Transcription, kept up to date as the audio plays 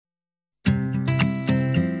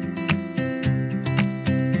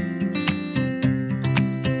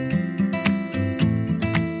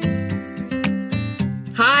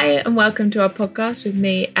Hi and welcome to our podcast with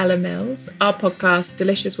me, Ella Mills. Our podcast,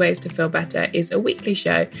 Delicious Ways to Feel Better, is a weekly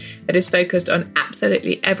show that is focused on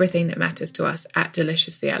absolutely everything that matters to us at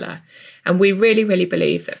Deliciously Ella. And we really, really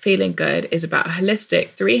believe that feeling good is about a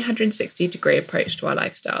holistic 360-degree approach to our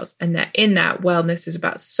lifestyles, and that in that, wellness is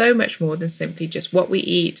about so much more than simply just what we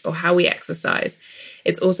eat or how we exercise.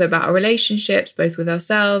 It's also about our relationships, both with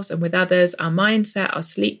ourselves and with others, our mindset, our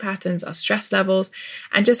sleep patterns, our stress levels,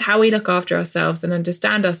 and just how we look after ourselves and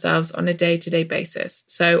understand ourselves on a day-to-day basis.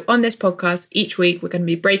 So on this podcast, each week, we're going to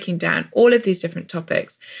be breaking down all of these different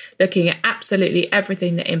topics, looking at absolutely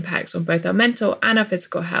everything that impacts on both our mental and our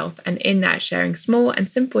physical health, and in that, sharing small and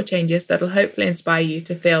simple changes that'll hopefully inspire you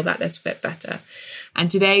to feel that little bit better. And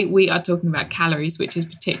today we are talking about calories, which is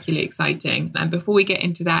particularly exciting. And before we get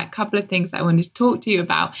into that, a couple of things that I wanted to talk to you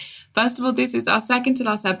about. First of all, this is our second to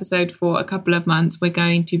last episode for a couple of months. We're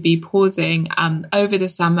going to be pausing over the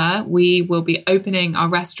summer. We will be opening our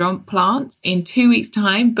restaurant Plants in 2 weeks'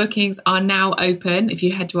 time. Bookings are now open. If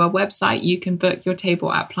you head to our website, you can book your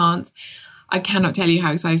table at Plants. I cannot tell you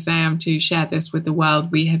how excited I am to share this with the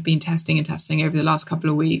world. We have been testing over the last couple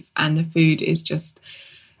of weeks, and the food is just...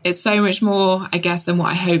 it's so much more, I guess, than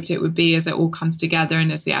what I hoped it would be as it all comes together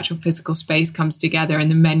and as the actual physical space comes together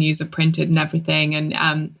and the menus are printed and everything.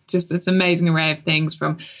 And just this amazing array of things,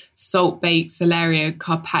 from salt-baked Celerio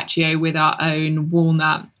carpaccio with our own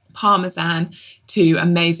walnut parmesan to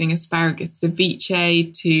amazing asparagus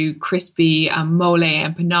ceviche to crispy mole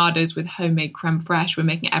empanadas with homemade creme fraiche. We're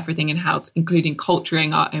making everything in-house, including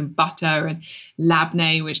culturing our own butter, and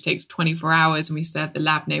labneh, which takes 24 hours. And we serve the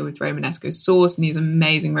labneh with Romanesco sauce and these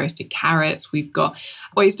amazing roasted carrots. We've got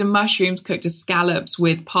oyster mushrooms cooked as scallops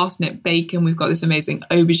with parsnip bacon. We've got this amazing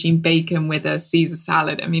aubergine bacon with a Caesar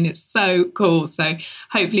salad. I mean, it's so cool. So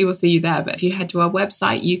hopefully we'll see you there. But if you head to our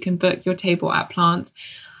website, you can book your table at Plants.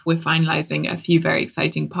 We're finalising a few very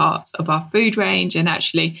exciting parts of our food range. And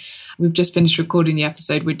actually, we've just finished recording the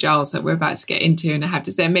episode with Giles that we're about to get into. And I have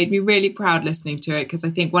to say, it made me really proud listening to it, because I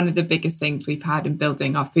think one of the biggest things we've had in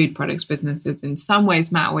building our food products business is, in some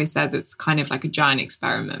ways, Matt always says it's kind of like a giant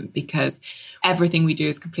experiment, because everything we do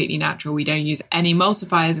is completely natural. We don't use any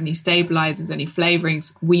emulsifiers, any stabilizers, any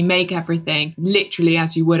flavorings. We make everything literally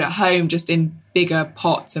as you would at home, just in bigger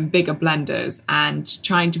pots and bigger blenders, and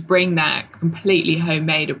trying to bring that completely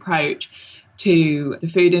homemade approach to the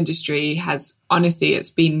food industry has, honestly,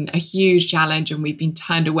 it's been a huge challenge, and we've been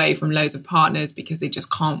turned away from loads of partners because they just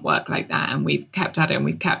can't work like that. And we've kept at it and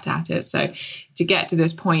we've kept at it. So to get to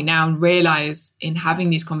this point now and realize in having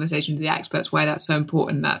these conversations with the experts why that's so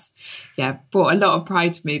important, that's brought a lot of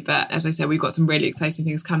pride to me. But as I said, we've got some really exciting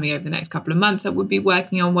things coming over the next couple of months that we'll be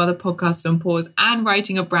working on while the podcast is on pause, and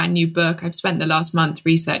writing a brand new book. I've spent the last month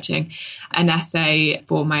researching an essay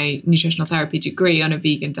for my nutritional therapy degree on a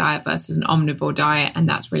vegan diet versus an omnivore diet, and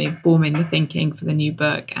that's really informing the thinking for the new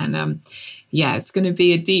book. And it's going to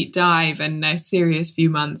be a deep dive and a serious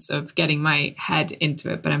few months of getting my head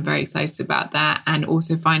into it, but I'm very excited about that. And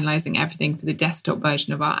also finalizing everything for the desktop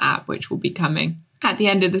version of our app, which will be coming at the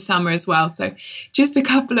end of the summer as well. So just a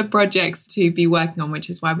couple of projects to be working on,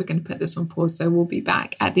 which is why we're going to put this on pause. So we'll be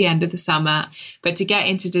back at the end of the summer. But to get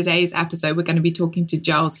into today's episode, we're going to be talking to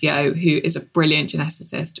Giles Yeo, who is a brilliant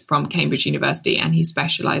geneticist from Cambridge University, and he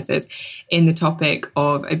specializes in the topic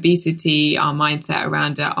of obesity, our mindset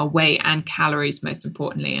around it, our weight, and calories, most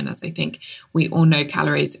importantly. And as I think we all know,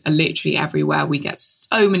 calories are literally everywhere. We get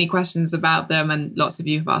so many questions about them, and lots of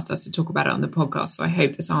you have asked us to talk about it on the podcast. So I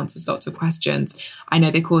hope this answers lots of questions. I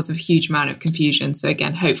know they cause a huge amount of confusion. So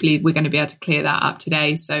again, hopefully we're going to be able to clear that up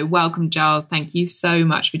today. So welcome, Giles. Thank you so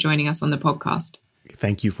much for joining us on the podcast.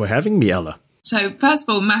 Thank you for having me, Ella. So first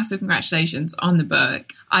of all, massive congratulations on the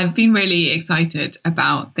book. I've been really excited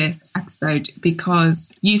about this episode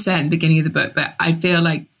because you said at the beginning of the book, but I feel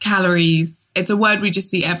like calories, it's a word we just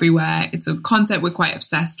see everywhere. It's a concept we're quite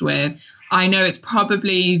obsessed with. I know it's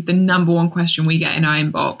probably the number one question we get in our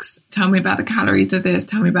inbox. Tell me about the calories of this.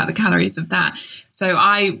 Tell me about the calories of that. So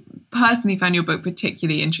I personally found your book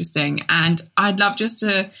particularly interesting. And I'd love just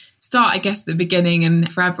to start, I guess, at the beginning. And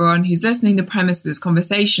for everyone who's listening, the premise of this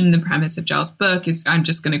conversation, the premise of Giles' book is, I'm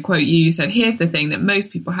just going to quote you. You said, here's the thing that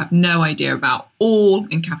most people have no idea about. All,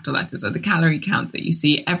 in capital letters, are the calorie counts that you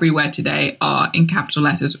see everywhere today are, in capital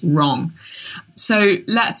letters, wrong. So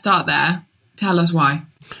let's start there. Tell us why.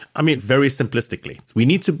 I mean, very simplistically, we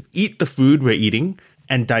need to eat the food we're eating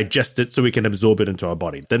and digest it so we can absorb it into our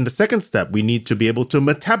body. Then the second step, we need to be able to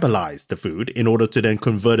metabolize the food in order to then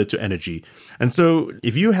convert it to energy. And so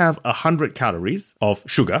if you have 100 calories of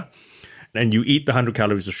sugar and you eat the 100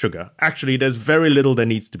 calories of sugar, actually there's very little that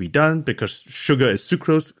needs to be done, because sugar is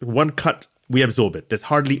sucrose. One cut we absorb it. There's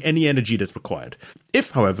hardly any energy that's required.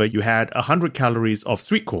 If, however, you had 100 calories of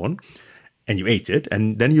sweet corn and you ate it,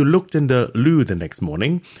 and then you looked in the loo the next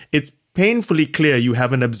morning, it's painfully clear you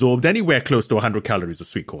haven't absorbed anywhere close to 100 calories of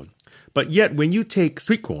sweet corn. But yet, when you take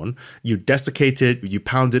sweet corn, you desiccate it, you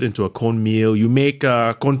pound it into a cornmeal, you make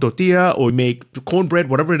corn tortilla or make cornbread,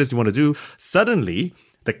 whatever it is you want to do, suddenly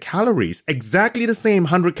the calories, exactly the same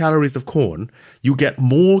 100 calories of corn, you get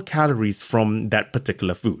more calories from that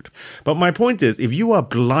particular food. But my point is, if you are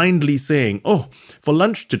blindly saying, oh, for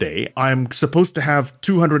lunch today, I'm supposed to have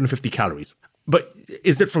 250 calories. But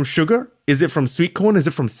is it from sugar? Is it from sweet corn? Is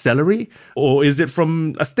it from celery? Or is it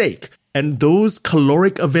from a steak? And those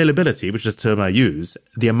caloric availability, which is the term I use,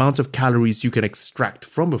 the amount of calories you can extract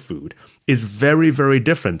from a food is very, very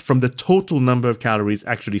different from the total number of calories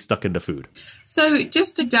actually stuck in the food. So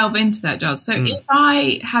just to delve into that, Giles, so if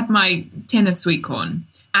I had my tin of sweet corn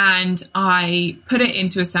and I put it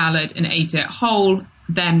into a salad and ate it whole,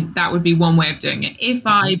 then that would be one way of doing it. If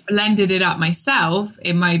I blended it up myself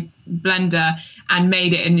in my blender and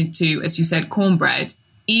made it into, as you said, cornbread,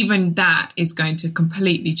 even that is going to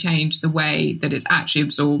completely change the way that it's actually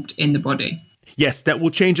absorbed in the body. Yes, that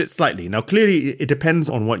will change it slightly. Now, clearly, it depends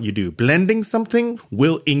on what you do. Blending something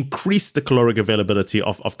will increase the caloric availability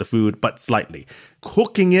of the food, but slightly.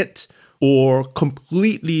 Cooking it or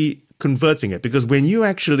completely converting it, because when you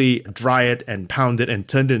actually dry it and pound it and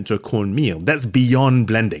turn it into a cornmeal, that's beyond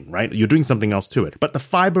blending, right? You're doing something else to it. But the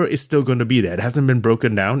fiber is still going to be there. It hasn't been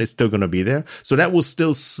broken down. It's still going to be there. So that will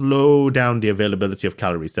still slow down the availability of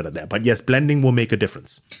calories that are there. But yes, blending will make a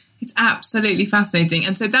difference. It's absolutely fascinating.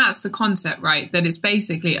 And so that's the concept, right? That it's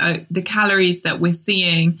basically the calories that we're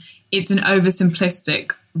seeing, it's an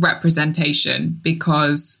oversimplistic representation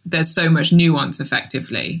because there's so much nuance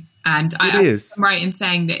effectively. And I'm right in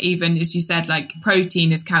saying that even, as you said, like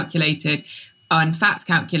protein is calculated and fat's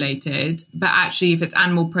calculated, but actually if it's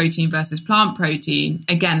animal protein versus plant protein,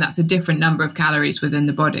 again, that's a different number of calories within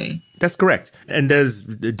the body. That's correct. And there's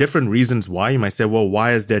different reasons why. You might say, well,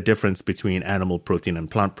 why is there a difference between animal protein and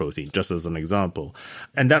plant protein, just as an example?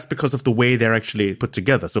 And that's because of the way they're actually put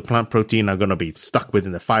together. So plant protein are going to be stuck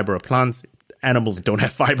within the fiber of plants. Animals don't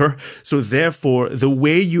have fiber. So therefore, the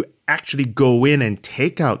way you actually go in and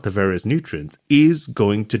take out the various nutrients is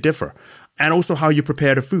going to differ. And also how you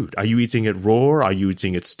prepare the food. Are you eating it raw? Are you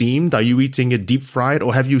eating it steamed? Are you eating it deep fried?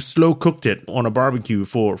 Or have you slow cooked it on a barbecue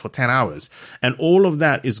for 10 hours? And all of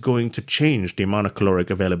that is going to change the amount of caloric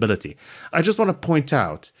availability. I just want to point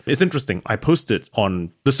out, it's interesting. I posted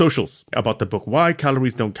on the socials about the book, Why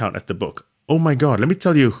Calories Don't Count as the Book. Oh my God, let me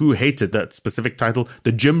tell you who hated that specific title,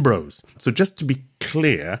 the Gym Bros. So just to be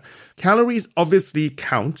clear, calories obviously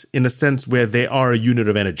count in a sense where they are a unit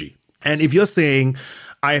of energy. And if you're saying,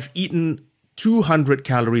 I've eaten 200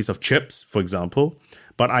 calories of chips, for example,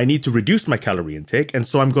 but I need to reduce my calorie intake, and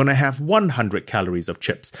so I'm going to have 100 calories of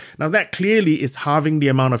chips. Now that clearly is halving the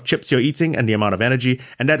amount of chips you're eating and the amount of energy,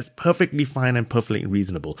 and that is perfectly fine and perfectly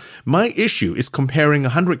reasonable. My issue is comparing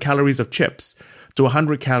 100 calories of chips to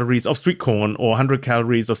 100 calories of sweet corn or 100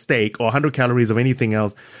 calories of steak or 100 calories of anything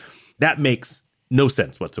else. That makes no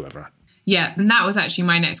sense whatsoever. Yeah, and that was actually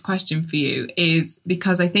my next question for you, is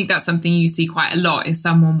because I think that's something you see quite a lot, is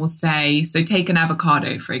someone will say, so take an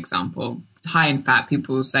avocado, for example, high in fat,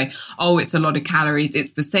 people will say, oh, it's a lot of calories.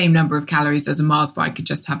 It's the same number of calories as a Mars bar. I could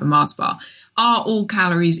just have a Mars bar. Are all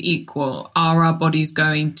calories equal? Are our bodies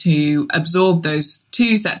going to absorb those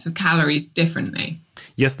two sets of calories differently?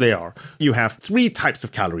 Yes, they are. You have three types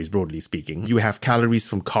of calories, broadly speaking. You have calories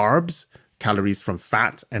from carbs, calories from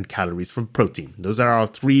fat, and calories from protein. Those are our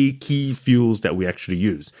three key fuels that we actually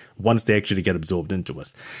use once they actually get absorbed into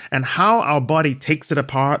us. And how our body takes it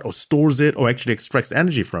apart or stores it or actually extracts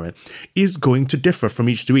energy from it is going to differ from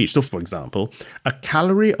each to each. So, for example, a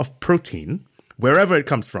calorie of protein, wherever it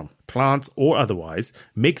comes from, plants or otherwise,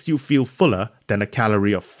 makes you feel fuller than a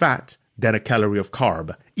calorie of fat, than a calorie of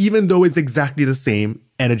carb, even though it's exactly the same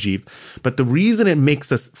energy. But the reason it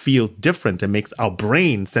makes us feel different and makes our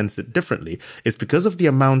brain sense it differently is because of the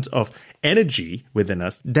amount of energy within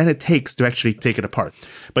us that it takes to actually take it apart.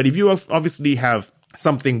 But if you obviously have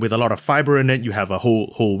something with a lot of fiber in it, you have a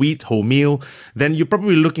whole wheat, whole meal, then you're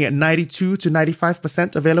probably looking at 92 to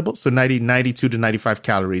 95% available. So 92 to 95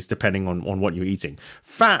 calories, depending on what you're eating.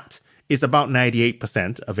 Fat is about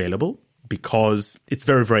 98% available because it's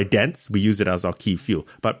very, very dense. We use it as our key fuel.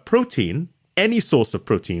 But protein any source of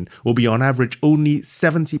protein will be on average only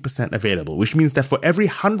 70% available, which means that for every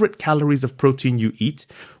 100 calories of protein you eat,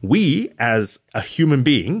 we, as a human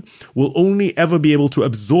being, will only ever be able to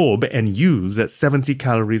absorb and use at 70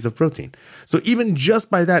 calories of protein. So even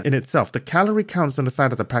just by that in itself, the calorie counts on the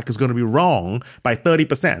side of the pack is going to be wrong by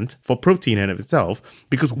 30% for protein in itself,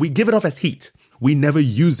 because we give it off as heat. We never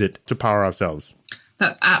use it to power ourselves.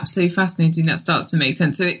 That's absolutely fascinating. That starts to make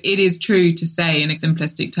sense. So it is true to say in a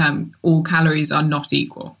simplistic term, all calories are not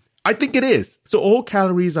equal. I think it is. So all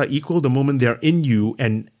calories are equal the moment they're in you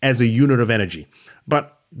and as a unit of energy.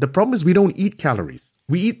 But the problem is we don't eat calories.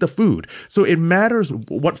 We eat the food. So it matters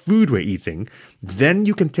what food we're eating. Then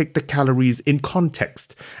you can take the calories in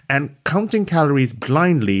context. And counting calories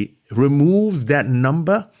blindly removes that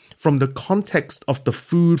number from the context of the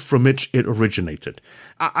food from which it originated.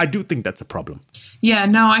 I do think that's a problem. Yeah,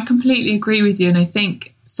 no, I completely agree with you. And I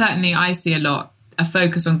think certainly I see a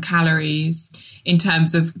focus on calories in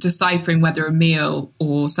terms of deciphering whether a meal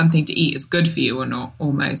or something to eat is good for you or not,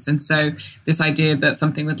 almost. And so this idea that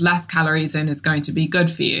something with less calories in is going to be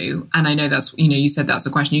good for you. And I know that's, you said that's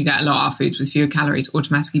a question you get a lot, are foods with fewer calories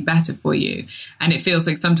automatically better for you? And it feels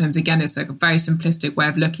like sometimes, again, it's like a very simplistic way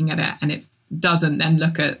of looking at it. And it doesn't then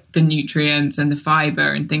look at the nutrients and the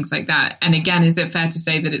fiber and things like that. And again, is it fair to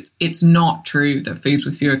say that it's not true that foods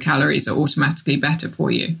with fewer calories are automatically better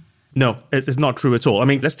for you? No, it's not true at all. I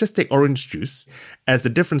mean, let's just take orange juice as the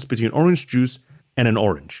difference between orange juice and an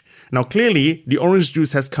orange. Now, clearly, the orange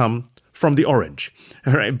juice has come from the orange,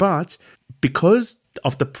 all right? But because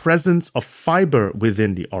of the presence of fiber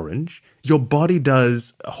within the orange, your body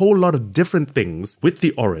does a whole lot of different things with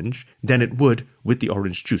the orange than it would with the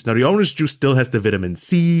orange juice. Now, the orange juice still has the vitamin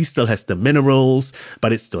C, still has the minerals,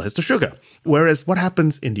 but it still has the sugar. Whereas what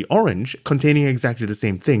happens in the orange, containing exactly the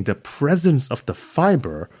same thing, the presence of the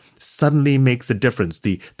fiber suddenly makes a difference.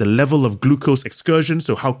 The level of glucose excursion,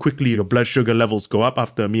 so how quickly your blood sugar levels go up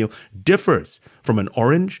after a meal, differs from an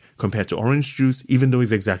orange compared to orange juice, even though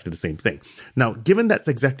it's exactly the same thing. Now, given that's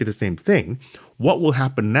exactly the same thing, what will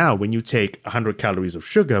happen now when you take 100 calories of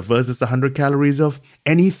sugar versus 100 calories of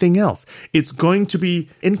anything else? It's going to be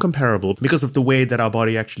incomparable because of the way that our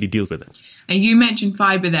body actually deals with it. And you mentioned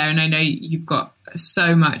fiber there, and I know you've got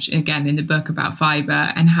so much, again, in the book about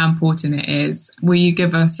fiber and how important it is. Will you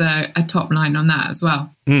give us a top line on that as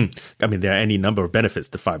well? I mean, there are any number of benefits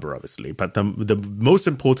to fiber, obviously, but the most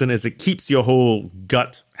important is it keeps your whole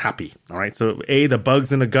gut happy, all right? So A, the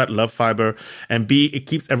bugs in the gut love fiber, and B, it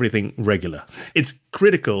keeps everything regular. It's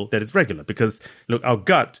critical that it's regular because, look, our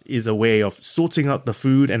gut is a way of sorting out the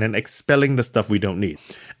food and then expelling the stuff we don't need.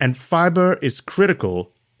 And fiber is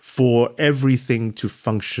critical for everything to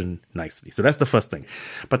function nicely. So that's the first thing.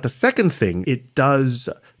 But the second thing, it does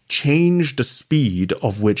change the speed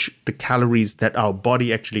of which the calories that our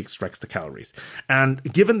body actually extracts the calories. And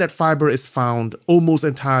given that fiber is found almost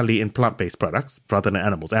entirely in plant-based products rather than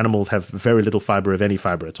animals. Animals have very little fiber, if any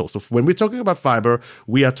fiber at all. So when we're talking about fiber,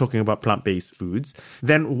 we are talking about plant-based foods.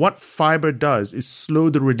 Then what fiber does is slow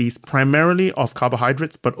the release primarily of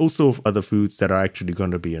carbohydrates, but also of other foods that are actually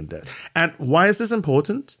going to be in there. And why is this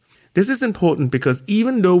important? This is important because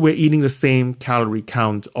even though we're eating the same calorie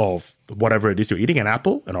count of whatever it is you're eating, an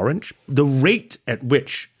apple, an orange, the rate at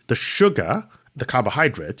which the sugar, the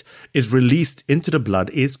carbohydrate, is released into the blood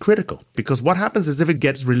is critical. Because what happens is if it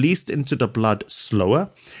gets released into the blood slower,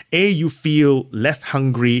 you feel less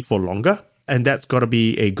hungry for longer. And that's got to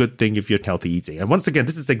be a good thing if you're healthy eating. And once again,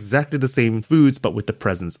 this is exactly the same foods, but with the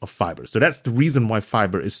presence of fiber. So that's the reason why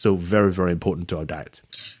fiber is so very, very important to our diet.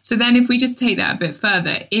 So then if we just take that a bit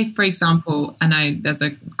further, if, for example, there's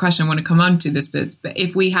a question I want to come on to this bit, but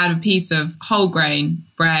if we had a piece of whole grain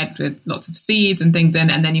bread with lots of seeds and things in,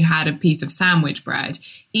 and then you had a piece of sandwich bread,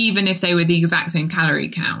 even if they were the exact same calorie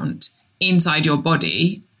count inside your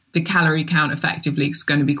body, the calorie count effectively is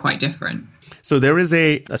going to be quite different. So there is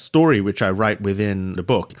a story which I write within the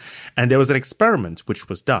book, and there was an experiment which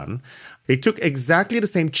was done. They took exactly the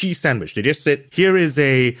same cheese sandwich. They just said, here is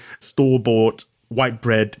a store-bought white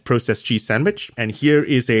bread processed cheese sandwich, and here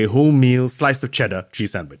is a wholemeal slice of cheddar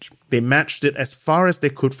cheese sandwich. They matched it as far as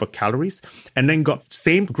they could for calories, and then got the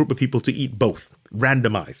same group of people to eat both,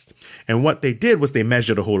 randomized. And what they did was they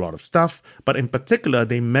measured a whole lot of stuff, but in particular,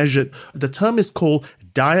 they measured, the term is called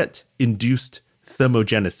diet-induced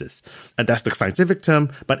thermogenesis. And that's the scientific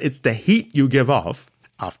term, but it's the heat you give off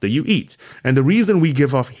after you eat. And the reason we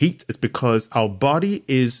give off heat is because our body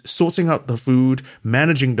is sorting out the food,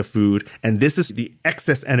 managing the food, and this is the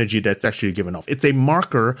excess energy that's actually given off. It's a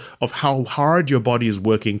marker of how hard your body is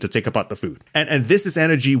working to take apart the food. And this is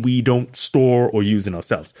energy we don't store or use in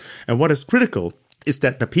ourselves. And what is critical is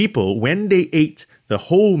that the people, when they ate the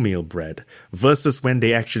wholemeal bread versus when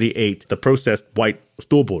they actually ate the processed white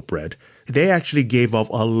store-bought bread, they actually gave off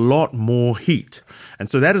a lot more heat. And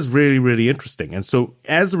so that is really, really interesting. And so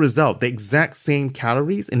as a result, the exact same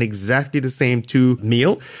calories in exactly the same two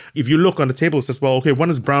meal, if you look on the table, it says, well, okay, one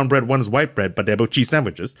is brown bread, one is white bread, but they're both cheese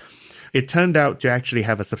sandwiches. It turned out to actually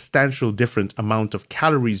have a substantial different amount of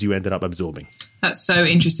calories you ended up absorbing. That's so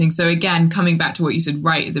interesting. So again, coming back to what you said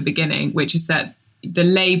right at the beginning, which is that the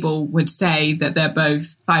label would say that they're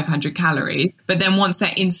both 500 calories, but then once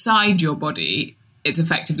they're inside your body, it's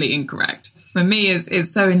effectively incorrect. For me,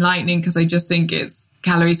 it's so enlightening because I just think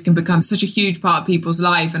calories can become such a huge part of people's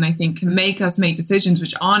life, and I think can make us make decisions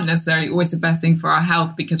which aren't necessarily always the best thing for our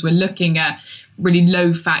health, because we're looking at really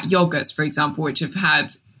low-fat yogurts, for example, which have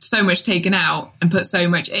had so much taken out and put so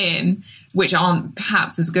much in, which aren't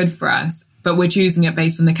perhaps as good for us, but we're choosing it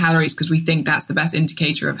based on the calories because we think that's the best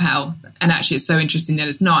indicator of health. And actually, it's so interesting that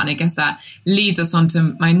it's not. And I guess that leads us on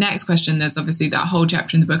to my next question. There's obviously that whole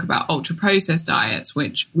chapter in the book about ultra-processed diets,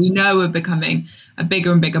 which we know are becoming a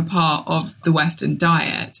bigger and bigger part of the Western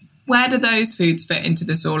diet. Where do those foods fit into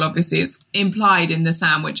this all? Obviously, it's implied in the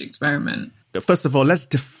sandwich experiment. First of all, let's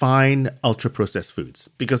define ultra-processed foods,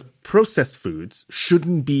 because processed foods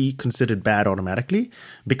shouldn't be considered bad automatically,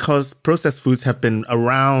 because processed foods have been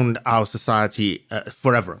around our society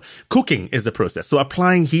forever. Cooking is a process. So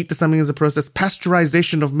applying heat to something is a process.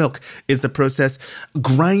 Pasteurization of milk is a process.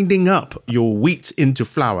 Grinding up your wheat into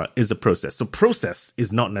flour is a process. So process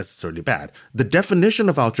is not necessarily bad. The definition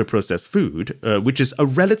of ultra-processed food, which is a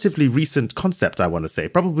relatively recent concept, I want to say,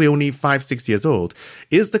 probably only 5-6 years old,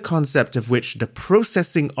 is the concept of which the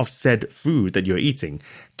processing of said food that you're eating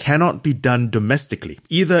cannot be done domestically,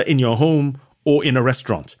 either in your home or in a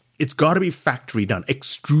restaurant. It's got to be factory done,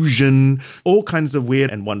 extrusion, all kinds of weird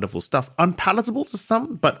and wonderful stuff. Unpalatable to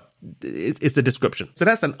some, but it's a description. So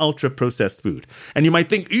that's an ultra-processed food. And you might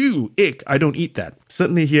think, ew, ick, I don't eat that.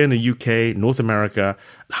 Certainly here in the UK, North America,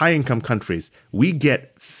 high-income countries, we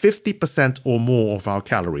get 50% or more of our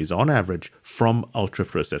calories on average from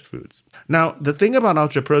ultra-processed foods. Now, the thing about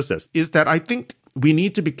ultra-processed is that I think we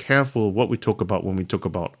need to be careful what we talk about when we talk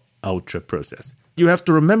about ultra-processed. You have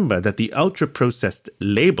to remember that the ultra-processed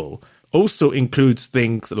label also includes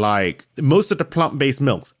things like most of the plant-based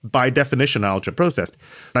milks, by definition, are ultra-processed.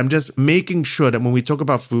 I'm just making sure that when we talk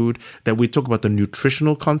about food, that we talk about the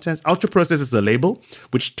nutritional content. Ultra-processed is a label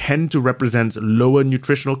which tend to represent lower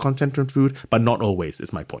nutritional content in food, but not always,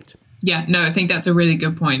 is my point. Yeah, no, I think that's a really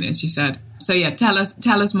good point, as you said. So yeah, tell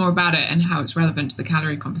us more about it and how it's relevant to the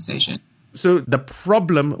calorie conversation. So the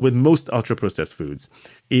problem with most ultra-processed foods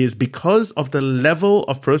is because of the level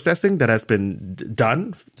of processing that has been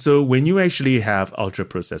done. So when you actually have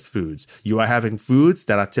ultra-processed foods, you are having foods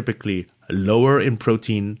that are typically lower in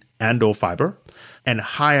protein and or fiber and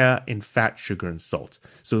higher in fat, sugar, and salt.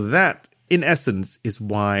 So that, in essence, is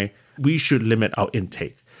why we should limit our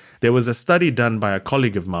intake. There was a study done by a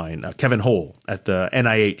colleague of mine, Kevin Hall, at the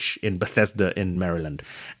NIH in Bethesda in Maryland.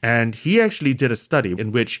 And he actually did a study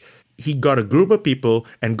in which he got a group of people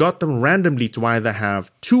and got them randomly to either have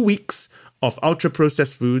 2 weeks of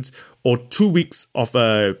ultra-processed foods or 2 weeks of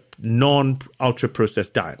a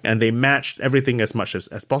non-ultra-processed diet. And they matched everything as much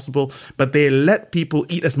as possible, but they let people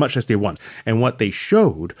eat as much as they want. And what they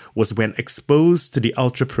showed was when exposed to the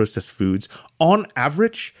ultra-processed foods, on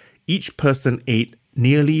average, each person ate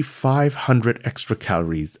nearly 500 extra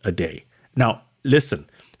calories a day. Now, listen.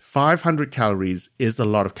 500 calories is a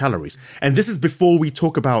lot of calories. And this is before we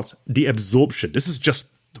talk about the absorption. This is just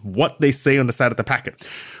what they say on the side of the packet.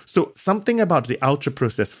 So something about the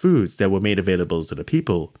ultra-processed foods that were made available to the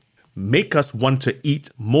people make us want to eat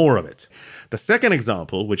more of it. The second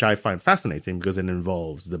example, which I find fascinating because it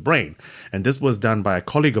involves the brain, and this was done by a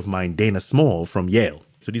colleague of mine, Dana Small from Yale.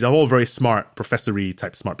 So these are all very smart, professor-y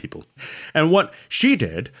type smart people. And what she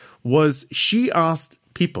did was she asked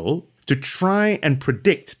people to try and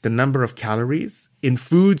predict the number of calories in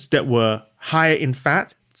foods that were higher in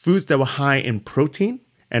fat, foods that were high in protein,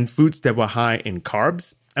 and foods that were high in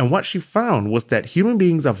carbs. And what she found was that human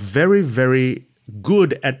beings are very, very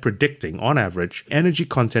good at predicting, on average, energy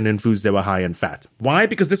content in foods that were high in fat. Why?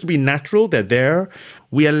 Because this would be natural. They're there.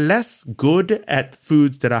 We are less good at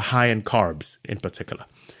foods that are high in carbs in particular.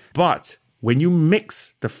 But when you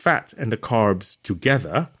mix the fat and the carbs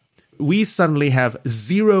together, we suddenly have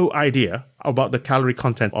zero idea about the calorie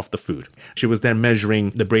content of the food. She was then measuring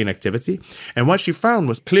the brain activity. And what she found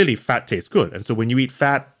was clearly fat tastes good. And so when you eat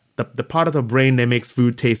fat, the part of the brain that makes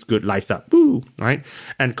food taste good lights up. Woo, right?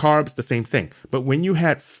 And carbs, the same thing. But when you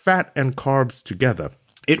had fat and carbs together,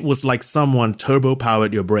 it was like someone turbo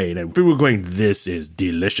powered your brain and people were going, this is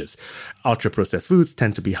delicious. Ultra processed foods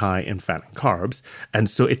tend to be high in fat and carbs. And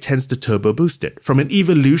so it tends to turbo boost it. From an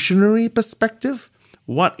evolutionary perspective,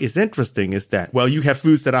 what is interesting is that, well, you have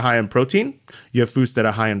foods that are high in protein, you have foods that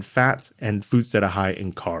are high in fat, and foods that are high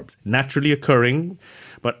in carbs. Naturally occurring,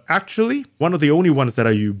 but actually, one of the only ones that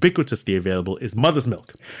are ubiquitously available is mother's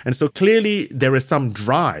milk. And so clearly, there is some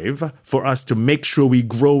drive for us to make sure we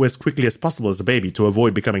grow as quickly as possible as a baby to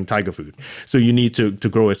avoid becoming tiger food. So you need to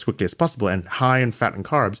grow as quickly as possible and high in fat and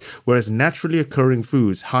carbs, whereas naturally occurring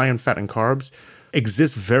foods high in fat and carbs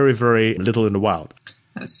exist very, very little in the wild.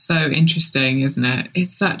 That's so interesting, isn't it?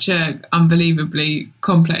 It's such an unbelievably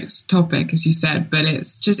complex topic, as you said, but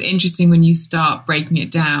it's just interesting when you start breaking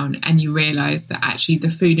it down and you realize that actually the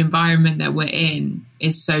food environment that we're in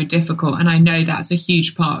is so difficult. And I know that's a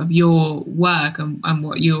huge part of your work and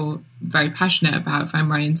what you're very passionate about, if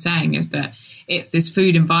I'm right in saying, is that it's this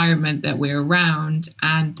food environment that we're around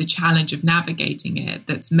and the challenge of navigating it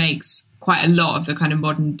that makes quite a lot of the kind of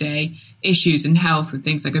modern day issues in health with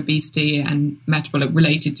things like obesity and metabolic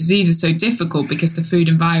related diseases so difficult, because the food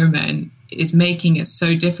environment is making it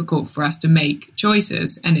so difficult for us to make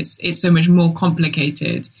choices. And it's so much more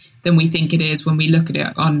complicated than we think it is when we look at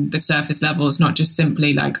it on the surface level. It's not just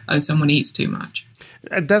simply like, oh, someone eats too much.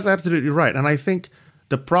 That's absolutely right. And I think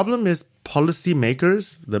the problem is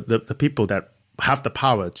policymakers, the people that have the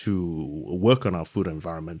power to work on our food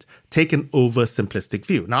environment, take an oversimplistic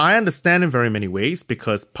view. Now, I understand in very many ways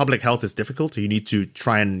because public health is difficult. So you need to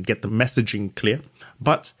try and get the messaging clear.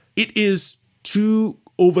 But it is too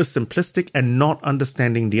oversimplistic and not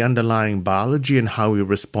understanding the underlying biology and how we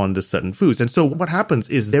respond to certain foods. And so what happens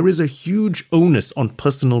is there is a huge onus on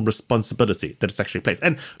personal responsibility that is actually placed.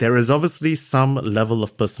 And there is obviously some level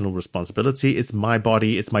of personal responsibility. It's my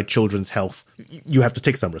body, it's my children's health. You have to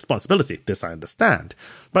take some responsibility. This I understand.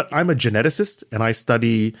 But I'm a geneticist and I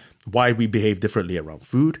study why we behave differently around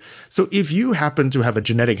food. So if you happen to have a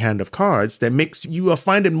genetic hand of cards that makes you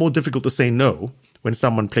find it more difficult to say no when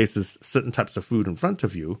someone places certain types of food in front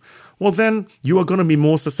of you, well, then you are going to be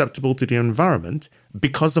more susceptible to the environment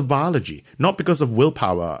because of biology, not because of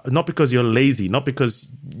willpower, not because you're lazy, not because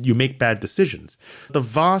you make bad decisions. The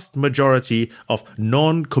vast majority of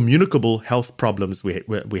non-communicable health problems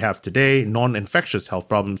we have today, non-infectious health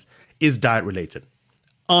problems, is diet-related.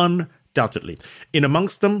 Undoubtedly. In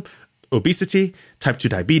amongst them, obesity, type 2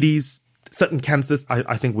 diabetes, certain cancers,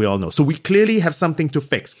 I think we all know. So we clearly have something to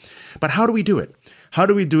fix. But how do we do it? How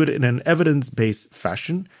do we do it in an evidence-based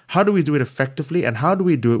fashion? How do we do it effectively? And how do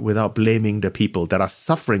we do it without blaming the people that are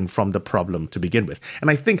suffering from the problem to begin with? And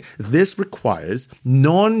I think this requires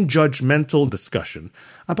non-judgmental discussion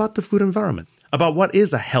about the food environment, about what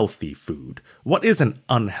is a healthy food, what is an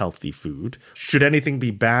unhealthy food, should anything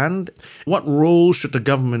be banned, what role should the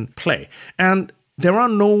government play? And there are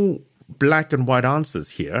no black and white answers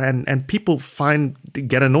here, and people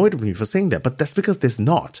get annoyed with me for saying that, but that's because there's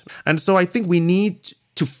not. And so I think we need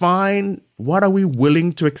to find what are we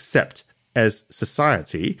willing to accept as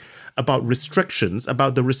society about restrictions,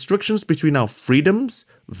 about the restrictions between our freedoms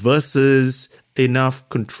versus enough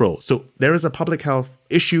control. So there is a public health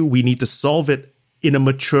issue. We need to solve it in a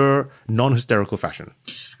mature, non-hysterical fashion.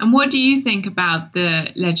 And what do you think about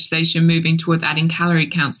the legislation moving towards adding calorie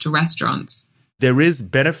counts to restaurants? There is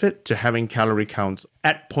benefit to having calorie counts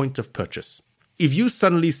at point of purchase. If you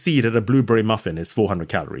suddenly see that a blueberry muffin is 400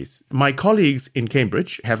 calories, my colleagues in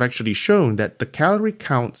Cambridge have actually shown that the calorie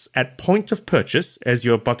counts at point of purchase, as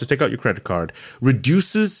you're about to take out your credit card,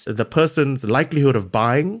 reduces the person's likelihood of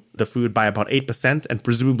buying the food by about 8% and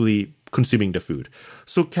presumably consuming the food.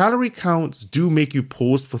 So calorie counts do make you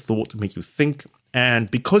pause for thought, make you think. And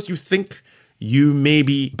because you think, you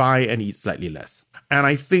maybe buy and eat slightly less. And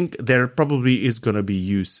I think there probably is going to be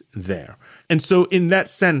use there. And so in that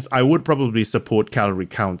sense, I would probably support calorie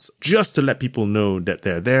counts just to let people know that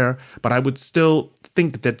they're there. But I would still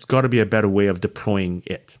think that's got to be a better way of deploying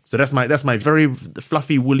it. So that's my very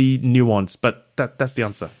fluffy, woolly nuance, but that's the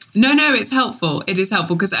answer. No, it's helpful. It is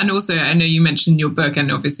helpful because, and also I know you mentioned your book,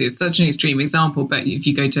 and obviously it's such an extreme example, but if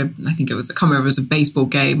you go to, I think it was, I can't remember, it was a baseball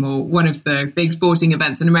game or one of the big sporting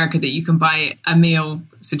events in America that you can buy a meal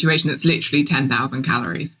situation that's literally 10,000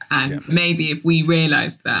 calories. And maybe if we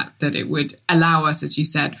realized that it would allow us, as you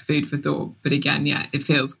said, food for thought. But again, it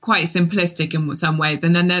feels quite simplistic in some ways.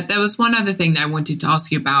 And then there was one other thing that I wanted to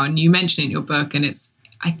ask you about, and you mentioned it in your book, and it's,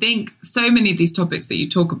 I think so many of these topics that you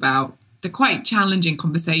talk about, they're quite challenging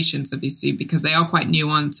conversations, obviously, because they are quite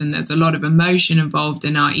nuanced and there's a lot of emotion involved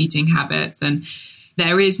in our eating habits. And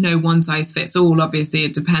there is no one size fits all. Obviously,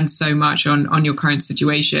 it depends so much on your current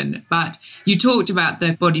situation. But you talked about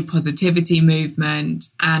the body positivity movement.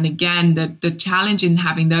 And again, the challenge in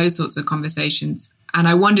having those sorts of conversations. And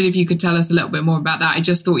I wondered if you could tell us a little bit more about that. I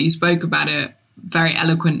just thought you spoke about it very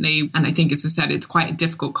eloquently. And I think, as I said, it's quite a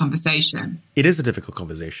difficult conversation. It is a difficult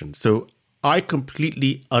conversation. So I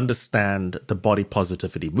completely understand the body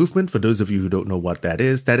positivity movement. For those of you who don't know what that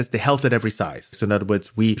is the health at every size. So in other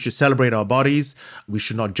words, we should celebrate our bodies. We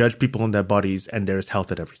should not judge people on their bodies, and there is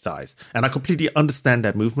health at every size. And I completely understand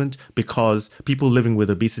that movement because people living with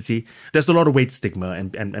obesity, there's a lot of weight stigma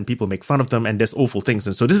and people make fun of them and there's awful things.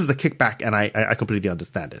 And so this is a kickback, and I completely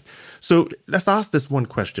understand it. So let's ask this one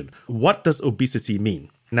question. What does obesity mean?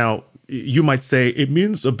 Now, you might say it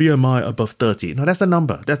means a BMI above 30. No, that's a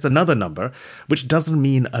number. That's another number, which doesn't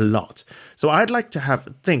mean a lot. So I'd like to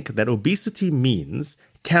think that obesity means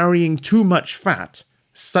carrying too much fat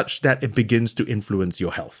such that it begins to influence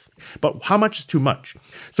your health. But how much is too much?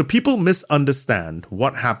 So people misunderstand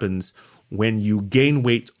what happens when you gain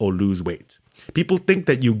weight or lose weight. People think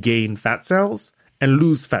that you gain fat cells and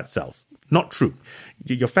lose fat cells. Not true.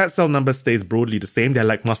 Your fat cell number stays broadly the same. They're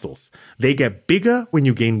like muscles. They get bigger when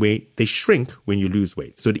you gain weight. They shrink when you lose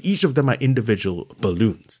weight. So each of them are individual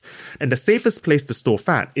balloons. And the safest place to store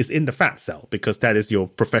fat is in the fat cell because that is your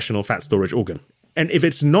professional fat storage organ. And if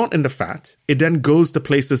it's not in the fat, it then goes to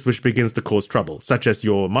places which begins to cause trouble, such as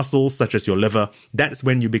your muscles, such as your liver. That's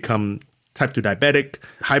when you become type 2 diabetic,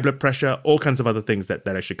 high blood pressure, all kinds of other things that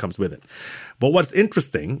actually comes with it. But what's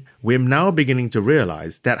interesting, we're now beginning to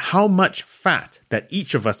realize that how much fat that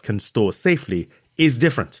each of us can store safely is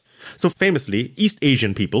different. So famously, East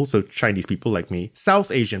Asian people, so Chinese people like me,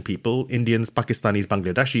 South Asian people, Indians, Pakistanis,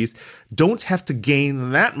 Bangladeshis, don't have to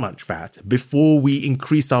gain that much fat before we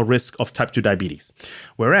increase our risk of type 2 diabetes.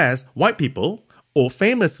 Whereas white people, or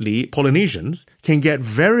famously, Polynesians can get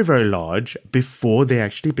very, very large before they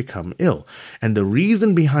actually become ill. And the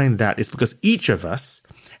reason behind that is because each of us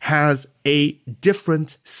has a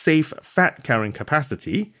different safe fat carrying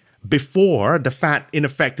capacity before the fat, in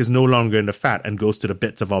effect, is no longer in the fat and goes to the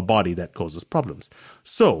bits of our body that causes problems.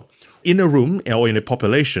 So, in a room or in a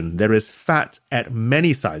population, there is fat at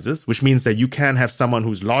many sizes, which means that you can have someone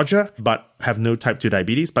who's larger but have no type 2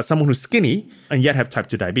 diabetes, but someone who's skinny and yet have type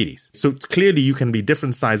 2 diabetes. So clearly you can be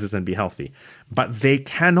different sizes and be healthy, but they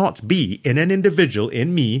cannot be in an individual,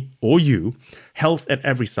 in me or you, health at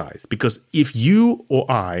every size. Because if you or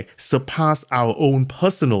I surpass our own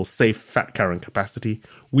personal safe fat carrying capacity,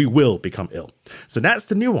 we will become ill. So that's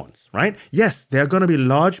the nuance, right? Yes, there are going to be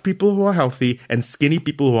large people who are healthy and skinny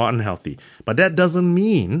people who are unhealthy, but that doesn't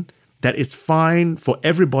mean that it's fine for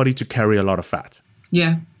everybody to carry a lot of fat.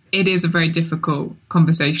 Yeah. It is a very difficult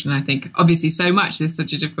conversation, I think. Obviously, so much is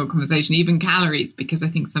such a difficult conversation, even calories, because I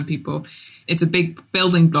think some people, it's a big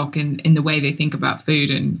building block in the way they think about food,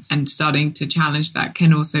 and starting to challenge that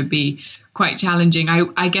can also be quite challenging.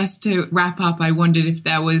 I guess to wrap up, I wondered if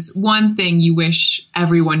there was one thing you wish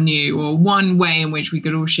everyone knew, or one way in which we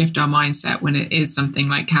could all shift our mindset when it is something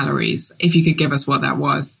like calories, if you could give us what that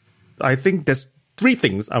was. I think there's three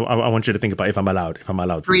things I want you to think about if I'm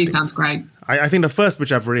allowed. Three sounds great. I think the first,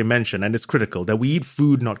 which I've already mentioned, and it's critical, that we eat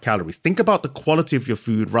food, not calories. Think about the quality of your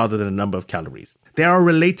food rather than the number of calories. They are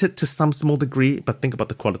related to some small degree, but think about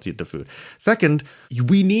the quality of the food. Second,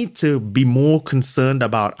 we need to be more concerned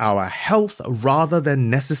about our health rather than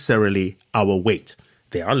necessarily our weight.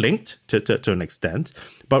 They are linked to an extent,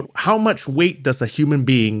 but how much weight does a human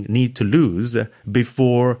being need to lose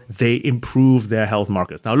before they improve their health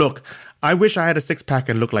markers? Now, look, I wish I had a six-pack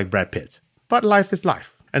and looked like Brad Pitt, but life is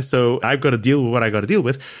life. And so I've got to deal with what I got to deal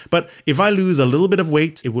with. But if I lose a little bit of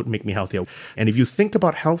weight, it would make me healthier. And if you think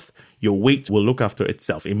about health, your weight will look after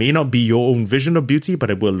itself. It may not be your own vision of beauty, but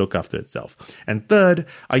it will look after itself. And third,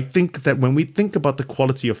 I think that when we think about the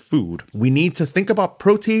quality of food, we need to think about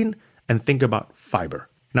protein and think about fiber.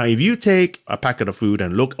 Now, if you take a packet of food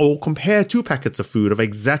and look or compare two packets of food of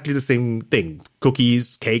exactly the same thing,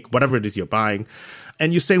 cookies, cake, whatever it is you're buying,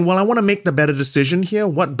 and you're saying, well, I want to make the better decision here.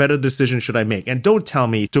 What better decision should I make? And don't tell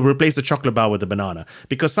me to replace a chocolate bar with a banana,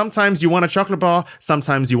 because sometimes you want a chocolate bar,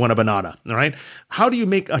 sometimes you want a banana, all right? How do you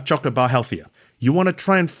make a chocolate bar healthier? You want to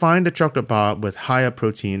try and find a chocolate bar with higher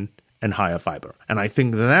protein and higher fiber. And I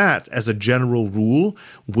think that, as a general rule,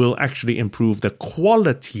 will actually improve the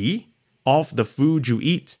quality of the food you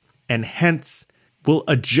eat, and hence will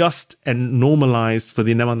adjust and normalize for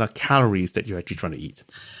the amount of calories that you're actually trying to eat.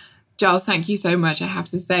 Giles, thank you so much. I have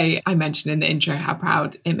to say, I mentioned in the intro how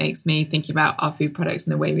proud it makes me thinking about our food products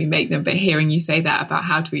and the way we make them. But hearing you say that about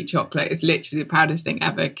how to eat chocolate is literally the proudest thing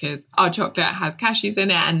ever, because our chocolate has cashews in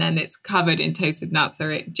it and then it's covered in toasted nuts. So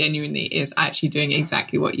it genuinely is actually doing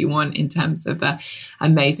exactly what you want in terms of an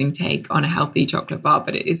amazing take on a healthy chocolate bar.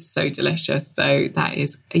 But it is so delicious. So that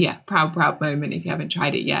is, proud moment. If you haven't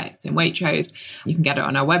tried it yet, it's in Waitrose. You can get it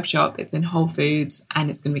on our web shop. It's in Whole Foods and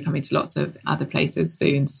it's going to be coming to lots of other places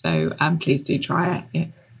soon. So please do try it. It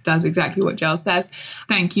does exactly what Giles says.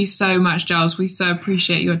 Thank you so much, Giles. We so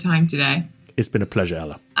appreciate your time today. It's been a pleasure,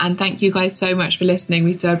 Ella. And thank you guys so much for listening.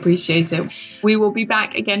 We so appreciate it. We will be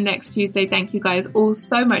back again next Tuesday. Thank you guys all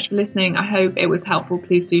so much for listening. I hope it was helpful.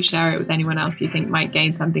 Please do share it with anyone else you think might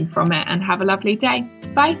gain something from it, and have a lovely day.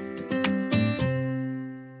 Bye.